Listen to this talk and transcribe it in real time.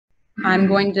I'm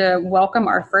going to welcome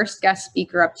our first guest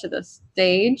speaker up to the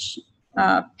stage,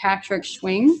 Patrick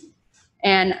Schwing.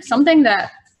 And something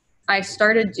that I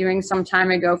started doing some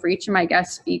time ago for each of my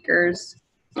guest speakers,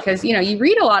 because you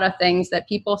read a lot of things that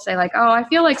people say like, oh, I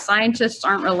feel like scientists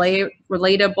aren't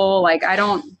relatable. Like I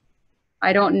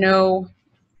don't know,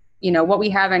 what we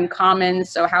have in common.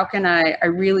 So how can I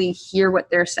really hear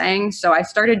what they're saying? So I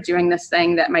started doing this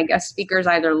thing that my guest speakers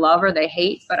either love or they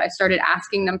hate, but I started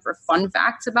asking them for fun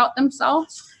facts about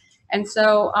themselves. And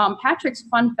so Patrick's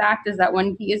fun fact is that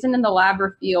when he isn't in the lab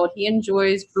or field, he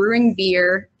enjoys brewing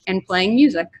beer and playing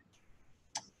music.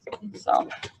 So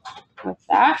with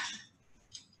that.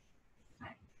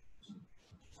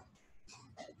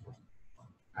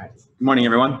 All right. Good morning,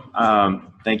 everyone.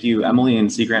 Thank you, Emily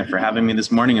and Sea Grant, for having me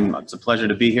this morning, and it's a pleasure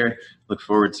to be here. Look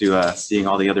forward to seeing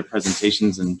all the other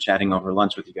presentations and chatting over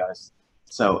lunch with you guys.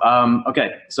 So,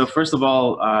 okay, so first of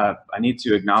all, I need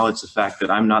to acknowledge the fact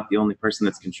that I'm not the only person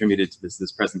that's contributed to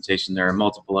this presentation. There are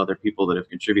multiple other people that have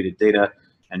contributed data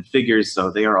and figures,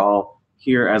 so they are all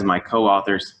here as my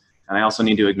co-authors. And I also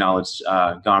need to acknowledge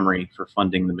Gomery for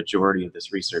funding the majority of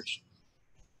this research.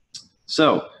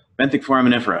 So, benthic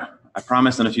foraminifera. I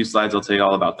promise in a few slides I'll tell you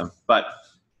all about them. But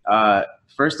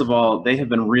first of all, they have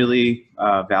been really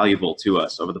valuable to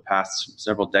us over the past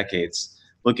several decades,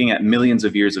 looking at millions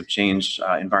of years of change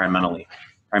environmentally,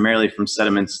 primarily from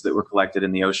sediments that were collected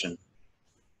in the ocean.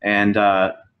 And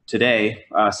today,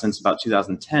 since about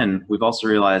 2010, we've also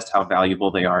realized how valuable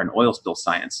they are in oil spill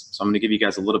science. So I'm going to give you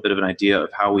guys a little bit of an idea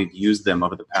of how we've used them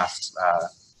over the past,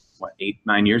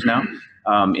 8-9 years now,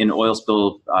 in oil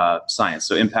spill science.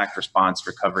 So impact, response,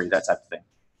 recovery, that type of thing.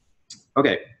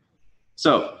 Okay,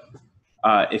 so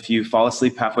if you fall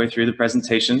asleep halfway through the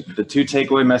presentation, the two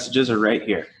takeaway messages are right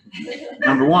here.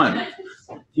 Number one,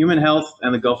 human health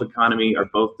and the Gulf economy are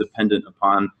both dependent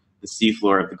upon the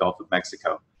seafloor of the Gulf of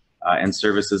Mexico and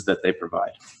services that they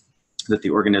provide, that the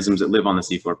organisms that live on the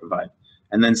seafloor provide.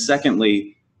 And then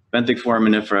secondly, benthic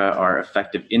foraminifera are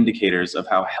effective indicators of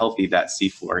how healthy that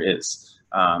seafloor is.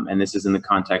 And this is in the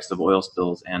context of oil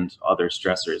spills and other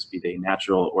stressors, be they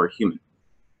natural or human.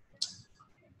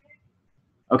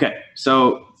 Okay,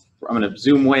 so I'm going to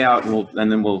zoom way out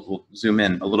and then we'll zoom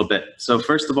in a little bit. So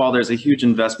first of all, there's a huge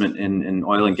investment in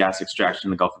oil and gas extraction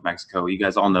in the Gulf of Mexico. You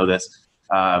guys all know this.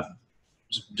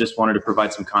 Just wanted to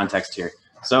provide some context here.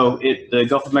 So the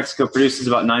Gulf of Mexico produces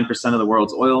about 9% of the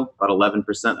world's oil, about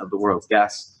 11% of the world's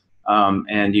gas.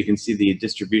 And you can see the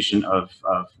distribution of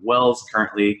wells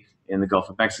currently in the Gulf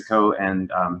of Mexico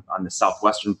and on the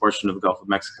southwestern portion of the Gulf of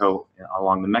Mexico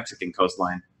along the Mexican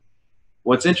coastline.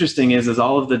 What's interesting is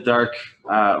all of the dark,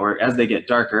 or as they get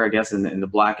darker, I guess in the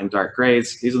black and dark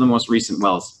grays, these are the most recent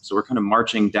wells. So we're kind of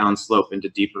marching down slope into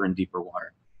deeper and deeper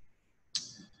water.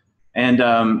 And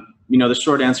the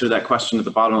short answer to that question at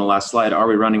the bottom of the last slide, are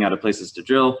we running out of places to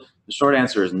drill? The short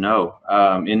answer is no.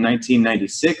 In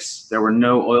 1996, there were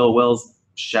no oil wells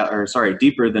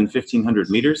deeper than 1,500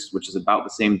 meters, which is about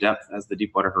the same depth as the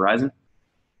Deepwater Horizon.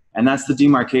 And that's the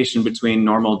demarcation between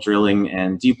normal drilling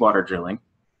and deepwater drilling.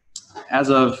 As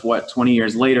of 20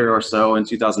 years later or so, in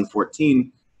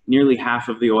 2014, nearly half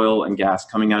of the oil and gas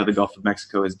coming out of the Gulf of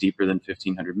Mexico is deeper than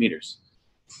 1,500 meters.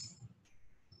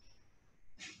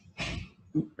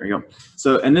 There you go.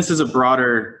 So, and this is a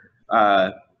broader,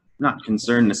 not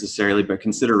concern necessarily, but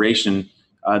consideration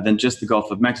than just the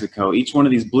Gulf of Mexico. Each one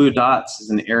of these blue dots is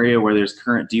an area where there's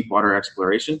current deep water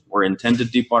exploration or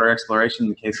intended deep water exploration in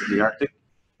the case of the Arctic.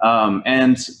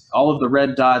 And all of the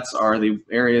red dots are the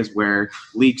areas where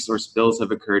leaks or spills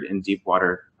have occurred in deep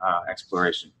water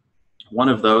exploration. One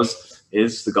of those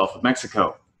is the Gulf of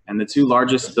Mexico. And the two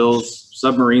largest spills,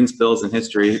 submarine spills in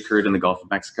history, occurred in the Gulf of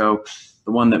Mexico.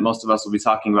 The one that most of us will be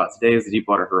talking about today is the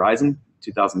Deepwater Horizon,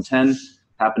 2010,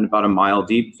 happened about a mile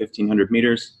deep, 1,500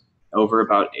 meters, over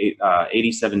about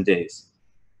 87 days.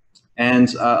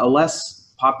 And a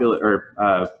less popular,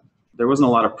 there wasn't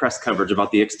a lot of press coverage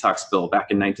about the Ixtoc spill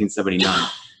back in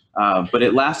 1979, but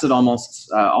it lasted almost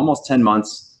 10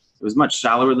 months. It was much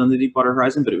shallower than the Deepwater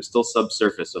Horizon, but it was still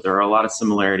subsurface, so there are a lot of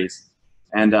similarities.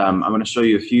 And I'm going to show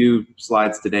you a few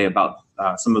slides today about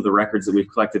some of the records that we've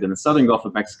collected in the southern Gulf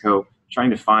of Mexico, trying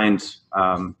to find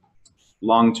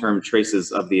long-term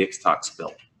traces of the Ixtoc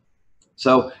spill.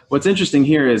 So what's interesting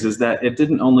here is that it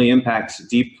didn't only impact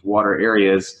deep water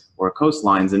areas or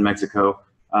coastlines in Mexico,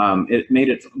 it made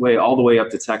its way all the way up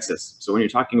to Texas. So when you're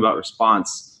talking about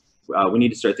response, we need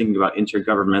to start thinking about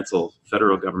intergovernmental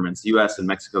federal governments, US and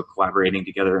Mexico collaborating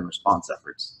together in response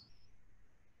efforts.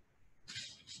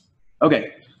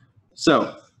 Okay,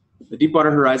 so the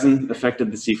Deepwater Horizon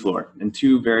affected the seafloor in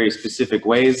two very specific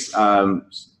ways,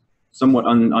 somewhat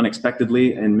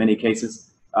unexpectedly in many cases.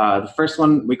 The first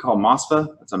one we call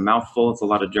MOSFA. It's a mouthful. It's a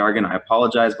lot of jargon. I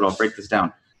apologize, but I'll break this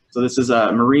down. So this is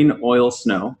a marine oil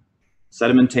snow,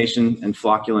 sedimentation, and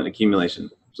flocculent accumulation.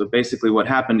 So basically what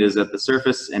happened is at the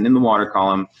surface and in the water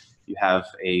column, you have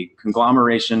a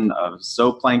conglomeration of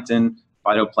zooplankton,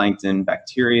 phytoplankton,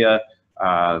 bacteria,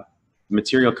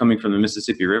 material coming from the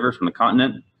Mississippi River from the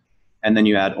continent, and then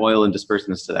you add oil and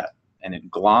dispersants to that. And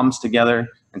it gloms together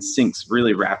and sinks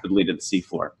really rapidly to the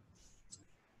seafloor.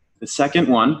 The second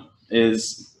one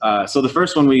is, so the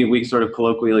first one we sort of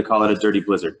colloquially call it a dirty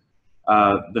blizzard.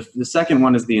 The second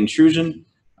one is the intrusion.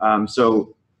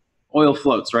 So oil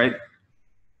floats, right?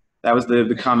 That was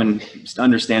the common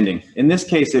understanding. In this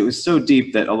case, it was so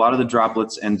deep that a lot of the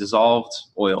droplets and dissolved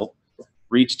oil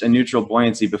reached a neutral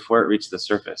buoyancy before it reached the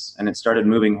surface, and it started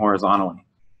moving horizontally.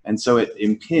 And so it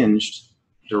impinged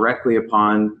directly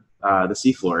upon the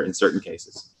seafloor in certain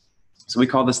cases. So we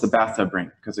call this the bathtub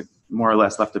ring, because it more or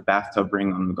less left a bathtub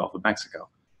ring on the Gulf of Mexico.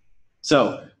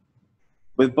 So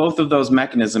with both of those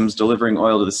mechanisms delivering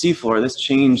oil to the seafloor, this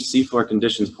changed seafloor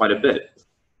conditions quite a bit.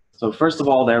 So first of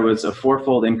all, there was a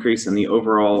fourfold increase in the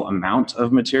overall amount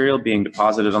of material being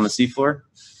deposited on the seafloor.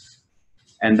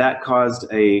 And that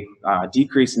caused a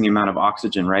decrease in the amount of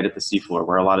oxygen right at the seafloor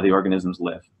where a lot of the organisms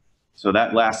live. So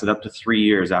that lasted up to 3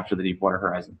 years after the Deepwater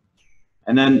Horizon.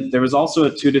 And then there was also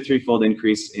a 2 to 3-fold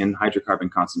increase in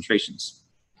hydrocarbon concentrations.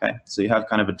 Okay, so you have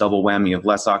kind of a double whammy of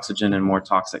less oxygen and more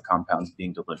toxic compounds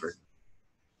being delivered.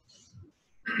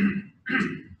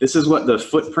 This is what the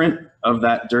footprint of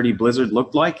that dirty blizzard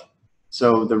looked like.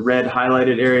 So the red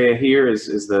highlighted area here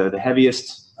is the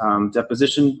heaviest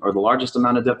deposition, or the largest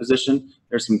amount of deposition.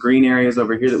 There's some green areas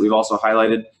over here that we've also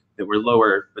highlighted that were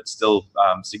lower, but still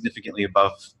significantly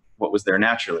above what was there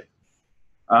naturally.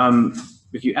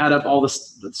 If you add up all the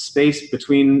space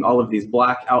between all of these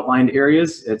black outlined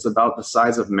areas, it's about the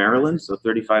size of Maryland, so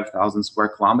 35,000 square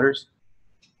kilometers.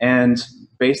 And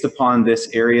based upon this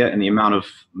area and the amount of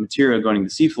material going to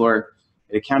the seafloor,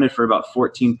 it accounted for about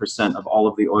 14% of all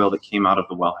of the oil that came out of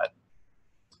the wellhead.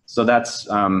 So that's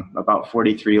about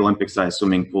 43 Olympic-sized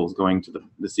swimming pools going to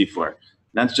the seafloor.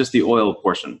 That's just the oil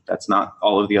portion. That's not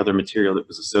all of the other material that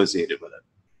was associated with it.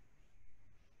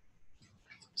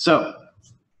 So,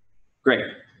 great.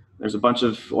 There's a bunch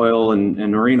of oil and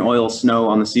marine oil snow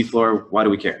on the seafloor. Why do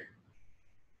we care?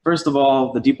 First of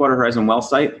all, the Deepwater Horizon well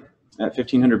site at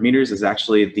 1,500 meters is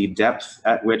actually the depth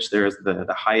at which there is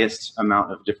the highest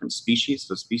amount of different species,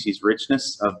 so species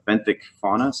richness of benthic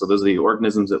fauna. So those are the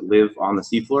organisms that live on the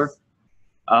seafloor.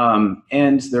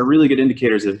 And they're really good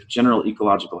indicators of general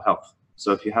ecological health.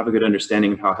 So if you have a good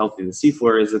understanding of how healthy the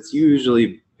seafloor is, it's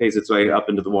usually pays its way up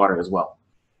into the water as well.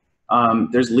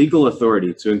 There's legal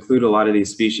authority to include a lot of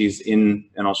these species in,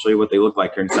 and I'll show you what they look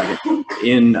like here in a second,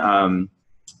 in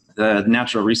the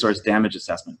natural resource damage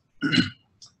assessment.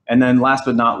 And then last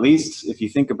but not least, if you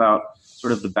think about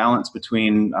sort of the balance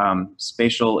between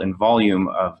spatial and volume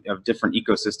of different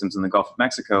ecosystems in the Gulf of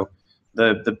Mexico,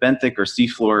 the benthic or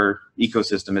seafloor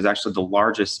ecosystem is actually the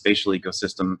largest spatial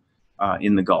ecosystem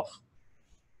in the Gulf.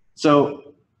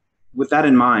 So with that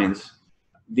in mind,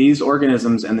 these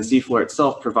organisms and the seafloor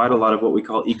itself provide a lot of what we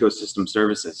call ecosystem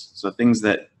services. So things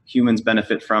that humans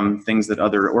benefit from, things that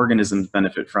other organisms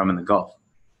benefit from in the Gulf.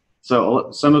 So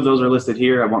some of those are listed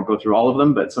here. I won't go through all of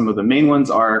them, but some of the main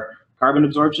ones are carbon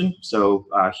absorption. So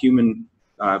human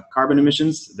carbon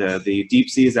emissions, the deep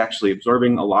sea is actually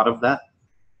absorbing a lot of that.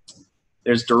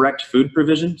 There's direct food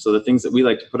provision. So the things that we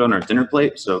like to put on our dinner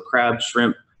plate. So crab,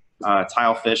 shrimp,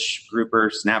 tilefish,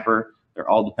 grouper, snapper, they're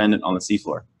all dependent on the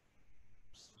seafloor.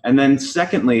 And then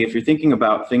secondly, if you're thinking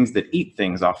about things that eat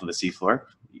things off of the seafloor,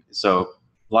 so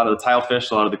a lot of the tilefish,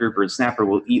 a lot of the grouper and snapper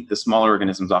will eat the smaller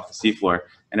organisms off the seafloor,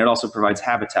 and it also provides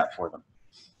habitat for them.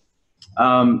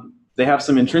 They have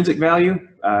some intrinsic value,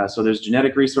 so there's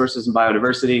genetic resources and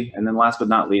biodiversity, and then last but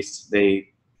not least, they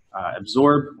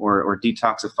absorb or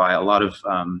detoxify a lot of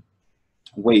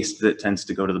waste that tends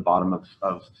to go to the bottom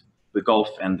of the Gulf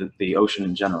and the ocean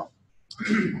in general.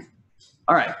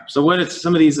 All right, so what does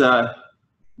some of these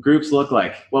groups look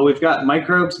like? Well, we've got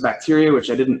microbes, bacteria,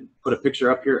 which I didn't put a picture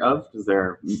up here of because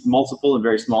they're multiple and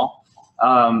very small.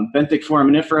 Benthic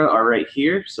Foraminifera are right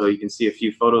here, so you can see a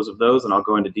few photos of those, and I'll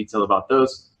go into detail about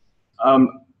those.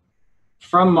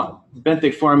 From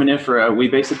benthic Foraminifera, we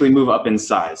basically move up in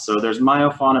size. So there's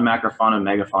myofauna, macrofauna,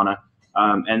 megafauna,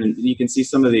 and you can see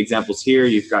some of the examples here.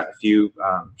 You've got a few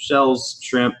shells,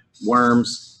 shrimp,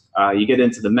 worms. You get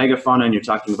into the megafauna, and you're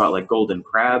talking about like golden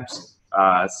crabs,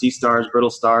 sea stars, brittle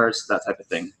stars, that type of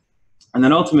thing. And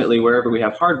then ultimately, wherever we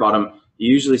have hard bottom,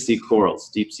 you usually see corals,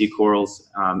 deep sea corals,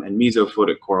 and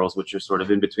mesophotic corals, which are sort of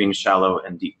in between shallow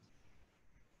and deep.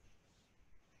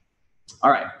 All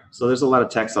right, so there's a lot of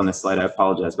text on this slide, I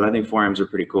apologize, but I think forams are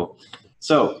pretty cool.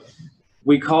 So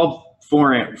we call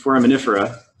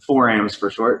Foraminifera forams for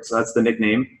short, so that's the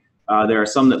nickname. There are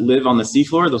some that live on the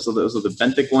seafloor, those are the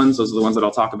benthic ones, those are the ones that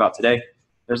I'll talk about today.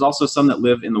 There's also some that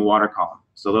live in the water column,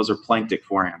 so those are planktic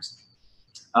forams.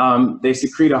 They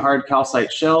secrete a hard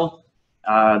calcite shell.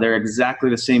 They're exactly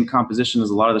the same composition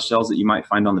as a lot of the shells that you might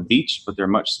find on the beach, but they're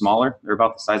much smaller. They're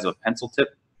about the size of a pencil tip.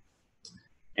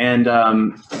 And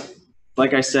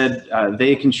like I said,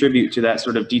 they contribute to that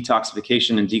sort of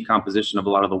detoxification and decomposition of a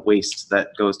lot of the waste that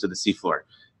goes to the seafloor.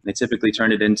 They typically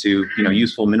turn it into,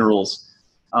 useful minerals.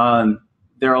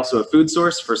 They're also a food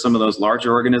source for some of those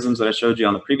larger organisms that I showed you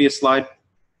on the previous slide.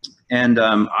 And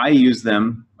I use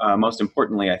them, most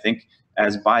importantly, I think,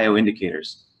 as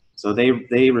bioindicators. So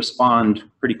they respond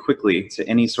pretty quickly to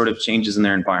any sort of changes in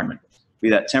their environment, be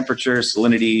that temperature,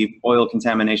 salinity, oil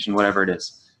contamination, whatever it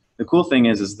is. The cool thing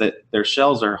is that their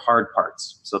shells are hard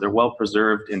parts, so they're well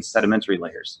preserved in sedimentary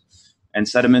layers. And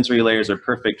sedimentary layers are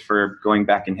perfect for going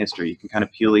back in history. You can kind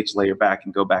of peel each layer back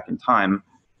and go back in time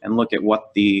and look at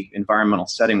what the environmental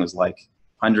setting was like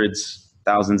hundreds,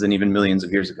 thousands, and even millions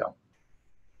of years ago.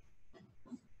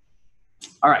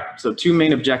 All right, so two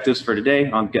main objectives for today.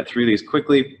 I'll get through these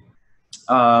quickly.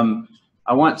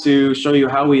 I want to show you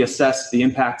how we assess the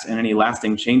impact and any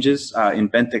lasting changes in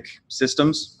benthic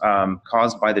systems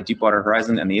caused by the Deepwater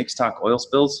Horizon and the oil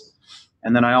spills.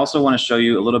 And then I also want to show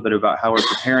you a little bit about how we're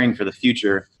preparing for the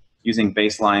future using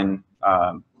baseline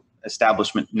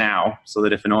establishment now, so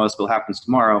that if an oil spill happens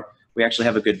tomorrow, we actually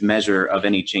have a good measure of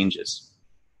any changes.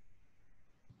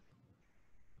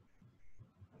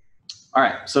 All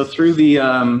right, so through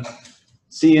the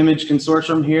Sea Image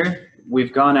Consortium here,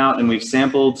 we've gone out and we've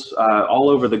sampled all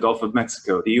over the Gulf of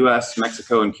Mexico, the US,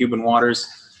 Mexico, and Cuban waters.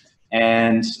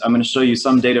 And I'm going to show you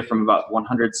some data from about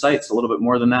 100 sites, a little bit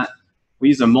more than that. We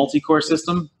use a multi-core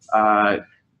system.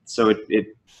 So it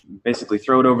basically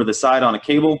throw it over the side on a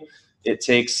cable. It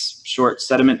takes short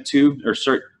sediment tubes or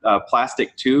short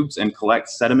plastic tubes and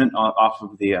collects sediment off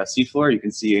of the seafloor. You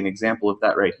can see an example of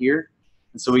that right here.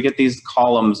 And so we get these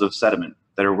columns of sediment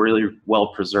that are really well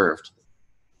preserved.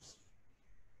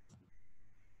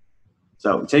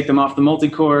 So we take them off the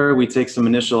multi-core, we take some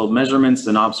initial measurements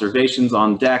and observations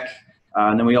on deck,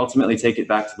 and then we ultimately take it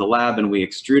back to the lab and we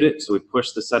extrude it. So we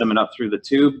push the sediment up through the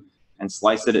tube and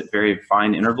slice it at very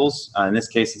fine intervals. In this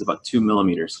case, it's about 2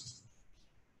 millimeters.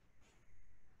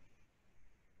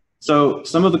 So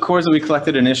some of the cores that we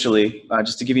collected initially,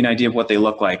 just to give you an idea of what they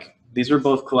look like, these were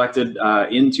both collected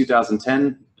in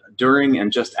 2010, during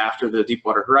and just after the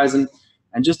Deepwater Horizon,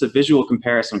 and just a visual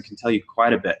comparison can tell you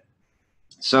quite a bit.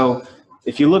 So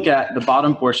if you look at the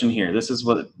bottom portion here, this is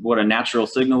what a natural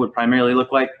signal would primarily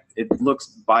look like. It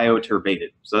looks bioturbated.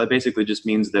 So that basically just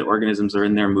means that organisms are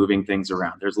in there moving things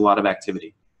around. There's a lot of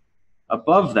activity.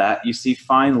 Above that, you see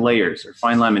fine layers or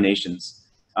fine laminations.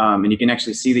 And you can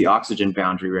actually see the oxygen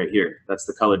boundary right here. That's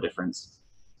the color difference.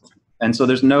 And so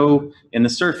there's no, in the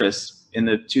surface, in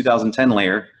the 2010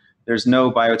 layer, there's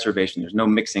no bioturbation. There's no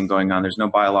mixing going on. There's no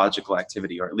biological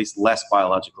activity, or at least less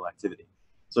biological activity.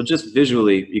 So just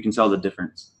visually, you can tell the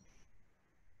difference.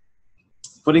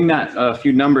 Putting that a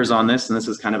few numbers on this, and this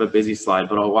is kind of a busy slide,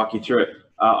 but I'll walk you through it.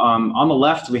 On the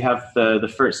left, we have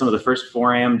some of the first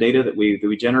foram data that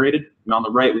we generated, and on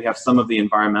the right, we have some of the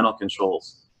environmental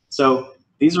controls. So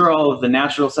these are all of the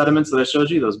natural sediments that I showed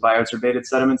you, those bioturbated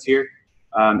sediments here,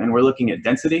 and we're looking at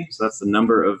density, so that's the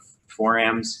number of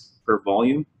forams per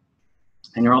volume,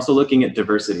 and you're also looking at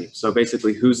diversity, so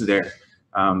basically who's there.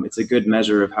 It's a good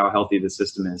measure of how healthy the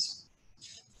system is.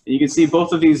 You can see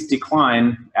both of these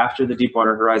decline after the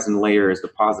Deepwater Horizon layer is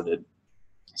deposited.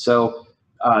 So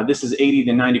this is 80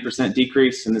 to 90%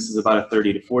 decrease, and this is about a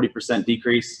 30 to 40%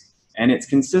 decrease. And it's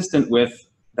consistent with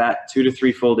that 2 to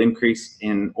 3-fold increase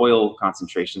in oil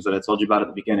concentrations that I told you about at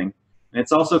the beginning. And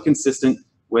it's also consistent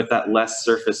with that less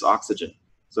surface oxygen.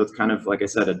 So it's kind of, like I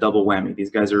said, a double whammy. These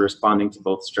guys are responding to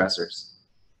both stressors.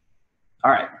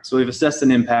 All right, so we've assessed an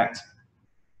impact.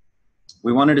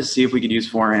 We wanted to see if we could use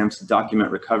forams to document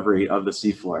recovery of the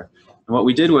seafloor. And what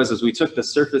we did was we took the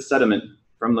surface sediment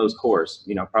from those cores,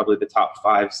 probably the top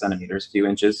 5 centimeters, a few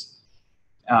inches,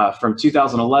 from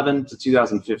 2011 to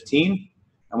 2015.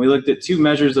 And we looked at 2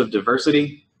 measures of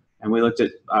diversity, and we looked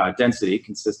at density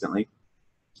consistently,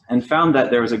 and found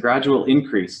that there was a gradual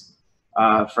increase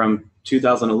from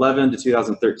 2011 to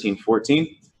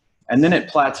 2013-14. And then it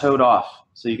plateaued off.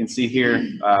 So you can see here,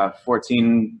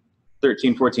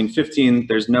 13, 14, 15,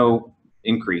 there's no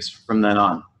increase from then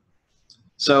on.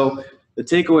 So the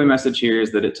takeaway message here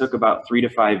is that it took about 3 to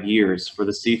 5 years for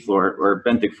the seafloor, or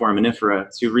benthic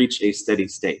foraminifera, to reach a steady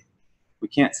state. We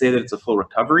can't say that it's a full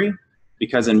recovery,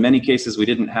 because in many cases we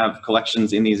didn't have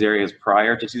collections in these areas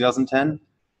prior to 2010.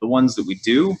 The ones that we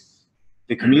do,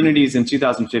 the communities in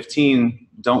 2015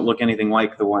 don't look anything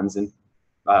like the ones in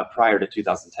prior to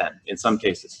 2010 in some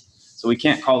cases. So we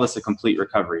can't call this a complete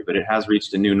recovery, but it has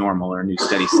reached a new normal or a new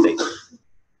steady state.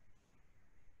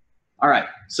 All right,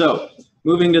 so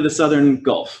moving to the Southern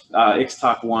Gulf,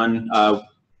 Ixtoc 1,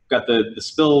 got the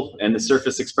spill and the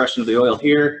surface expression of the oil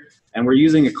here, and we're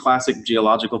using a classic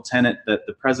geological tenet that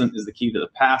the present is the key to the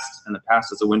past, and the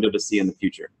past is a window to see in the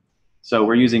future. So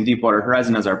we're using Deepwater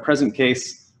Horizon as our present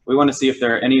case. We want to see if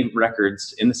there are any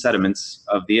records in the sediments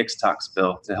of the Ixtoc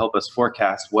spill to help us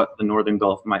forecast what the Northern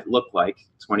Gulf might look like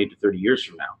 20 to 30 years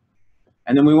from now.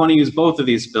 And then we want to use both of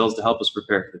these spills to help us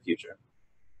prepare for the future.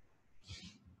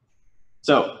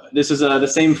 So this is the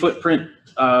same footprint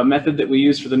method that we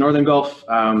use for the Northern Gulf.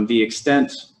 The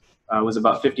extent was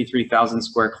about 53,000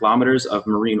 square kilometers of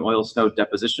marine oil snow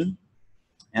deposition.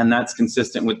 And that's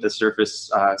consistent with the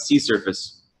surface, sea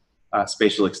surface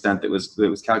spatial extent that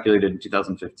was calculated in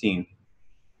 2015.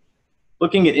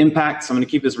 Looking at impacts, I'm going to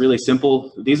keep this really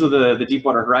simple. These are the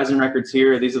Deepwater Horizon records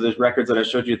here. These are the records that I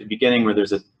showed you at the beginning where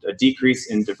there's a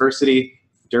decrease in diversity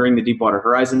during the Deepwater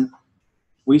Horizon.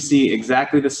 We see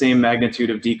exactly the same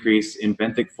magnitude of decrease in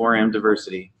benthic foram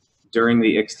diversity during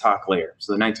the Ixtoc layer,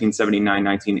 so the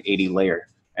 1979-1980 layer,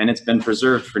 and it's been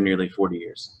preserved for nearly 40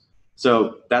 years.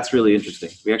 So that's really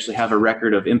interesting. We actually have a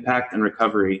record of impact and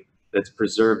recovery that's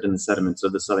preserved in the sediments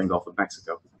of the Southern Gulf of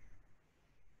Mexico.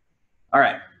 All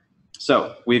right,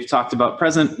 so we've talked about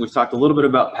present, we've talked a little bit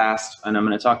about past, and I'm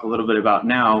going to talk a little bit about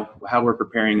now, how we're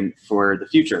preparing for the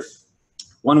future.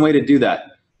 One way to do that,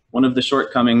 one of the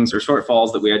shortcomings or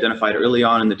shortfalls that we identified early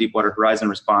on in the Deepwater Horizon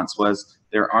response was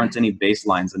there aren't any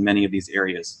baselines in many of these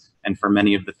areas, and for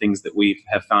many of the things that we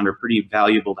have found are pretty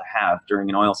valuable to have during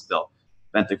an oil spill,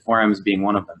 benthic forams being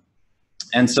one of them.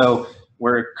 And so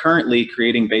we're currently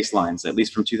creating baselines, at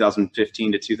least from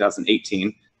 2015 to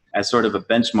 2018, as sort of a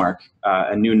benchmark,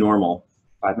 a new normal.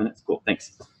 5 minutes, cool,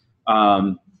 thanks.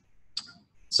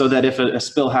 So that if a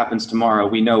spill happens tomorrow,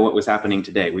 we know what was happening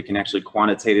today. We can actually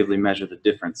quantitatively measure the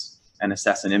difference and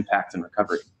assess an impact and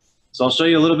recovery. So I'll show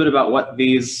you a little bit about what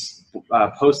these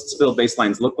post-spill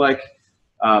baselines look like,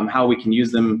 how we can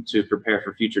use them to prepare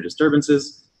for future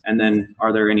disturbances, and then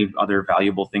are there any other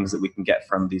valuable things that we can get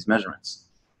from these measurements.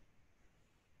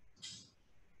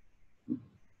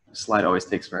 The slide always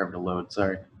takes forever to load,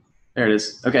 sorry. There it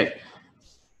is, okay.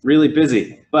 Really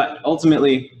busy, but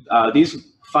ultimately these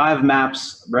 5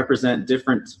 maps represent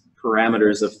different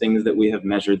parameters of things that we have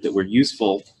measured that were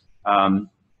useful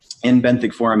in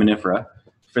benthic foraminifera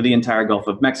for the entire Gulf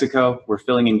of Mexico. We're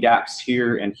filling in gaps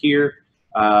here and here,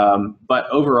 but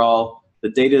overall, the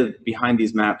data behind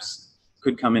these maps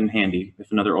could come in handy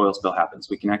if another oil spill happens.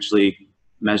 We can actually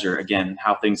measure, again,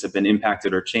 how things have been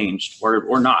impacted or changed,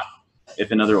 or not,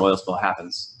 if another oil spill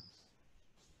happens.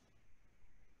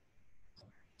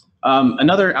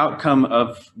 Another outcome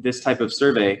of this type of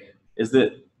survey is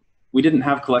that we didn't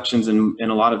have collections in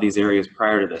a lot of these areas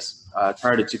prior to this,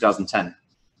 prior to 2010.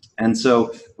 And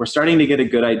so we're starting to get a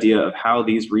good idea of how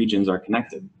these regions are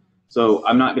connected. So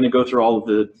I'm not going to go through all of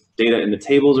the data in the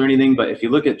tables or anything, but if you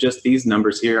look at just these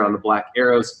numbers here on the black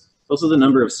arrows, those are the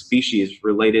number of species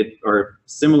related or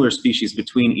similar species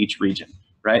between each region,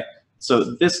 right?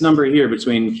 So this number here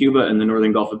between Cuba and the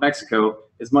Northern Gulf of Mexico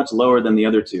is much lower than the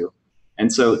other two.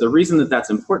 And so the reason that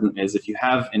that's important is if you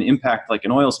have an impact like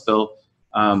an oil spill,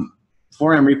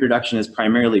 foram reproduction is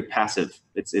primarily passive.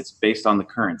 It's based on the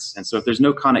currents. And so if there's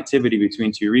no connectivity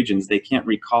between two regions, they can't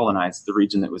recolonize the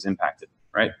region that was impacted,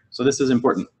 right? So this is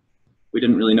important. We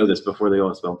didn't really know this before the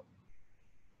oil spill.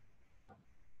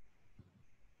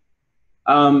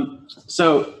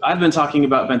 So I've been talking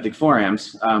about benthic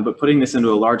forams, but putting this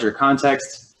into a larger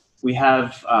context, we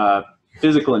have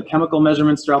physical and chemical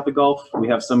measurements throughout the Gulf. We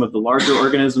have some of the larger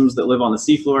organisms that live on the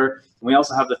seafloor. And we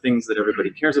also have the things that everybody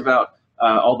cares about,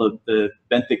 all the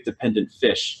benthic dependent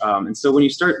fish. And so when you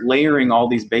start layering all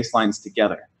these baselines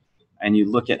together and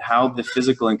you look at how the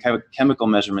physical and chemical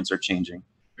measurements are changing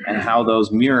and how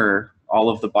those mirror all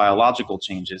of the biological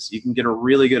changes, you can get a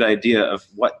really good idea of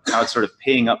how it's sort of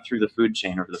paying up through the food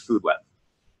chain or the food web.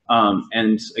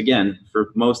 And again,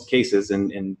 for most cases,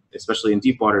 and especially in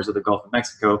deep waters of the Gulf of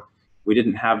Mexico, we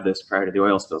didn't have this prior to the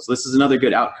oil spill. So this is another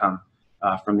good outcome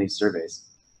from these surveys.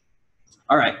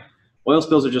 All right, oil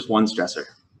spills are just one stressor.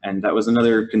 And that was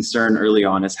another concern early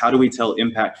on, is how do we tell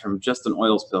impact from just an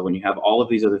oil spill when you have all of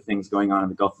these other things going on in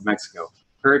the Gulf of Mexico?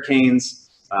 Hurricanes,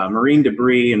 marine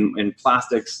debris and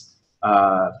plastics,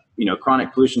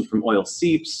 chronic pollution from oil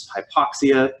seeps,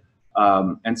 hypoxia.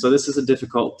 And so this is a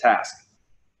difficult task.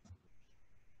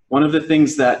 One of the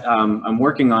things that I'm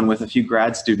working on with a few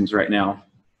grad students right now,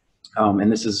 and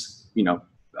this is,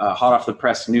 hot off the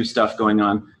press new stuff going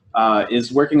on,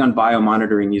 is working on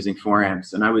biomonitoring using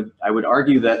forams. And I would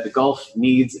argue that the Gulf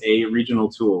needs a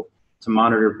regional tool to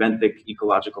monitor benthic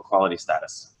ecological quality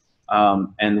status.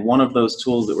 And one of those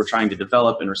tools that we're trying to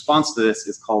develop in response to this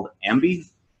is called AMBI.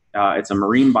 It's a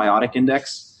marine biotic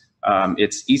index.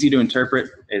 It's easy to interpret.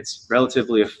 It's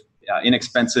relatively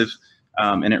inexpensive,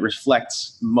 and it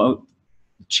reflects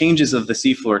changes of the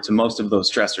seafloor to most of those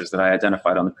stressors that I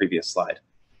identified on the previous slide.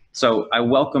 So I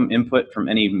welcome input from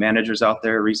any managers out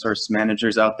there, resource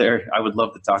managers out there. I would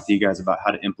love to talk to you guys about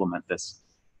how to implement this.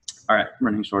 All right, I'm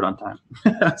running short on time,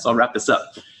 so I'll wrap this up.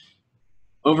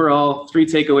 Overall, 3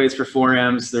 takeaways for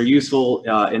forams. They're useful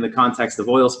in the context of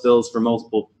oil spills for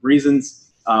multiple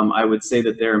reasons. I would say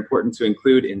that they're important to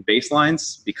include in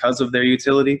baselines because of their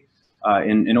utility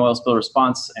in oil spill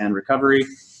response and recovery.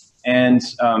 And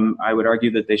I would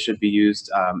argue that they should be used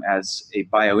as a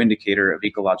bioindicator of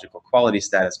ecological quality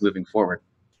status moving forward.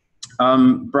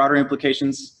 Broader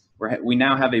implications, we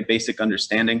now have a basic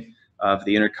understanding of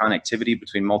the interconnectivity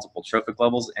between multiple trophic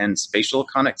levels and spatial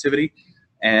connectivity.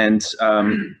 And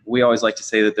we always like to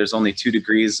say that there's only 2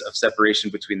 degrees of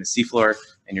separation between the seafloor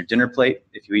and your dinner plate.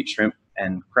 If you eat shrimp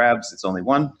and crabs, it's only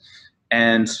 1.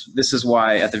 And this is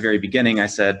why at the very beginning I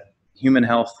said human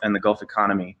health and the Gulf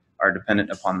economy are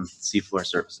dependent upon seafloor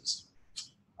services.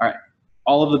 All right,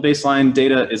 all of the baseline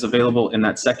data is available in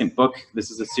that second book. This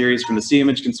is a series from the Sea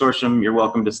Image Consortium. You're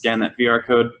welcome to scan that VR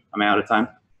code. Am I out of time?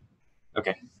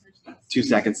 Okay, 2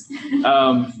 seconds.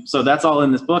 So that's all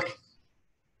in this book.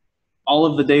 All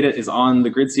of the data is on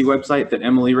the GridSea website that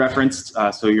Emily referenced,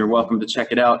 so you're welcome to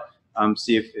check it out.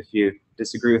 See if you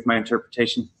disagree with my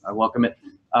interpretation, I welcome it.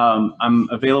 I'm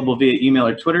available via email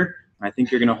or Twitter. I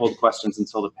think you're going to hold questions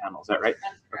until the panel. Is that right?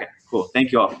 Okay, cool.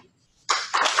 Thank you all.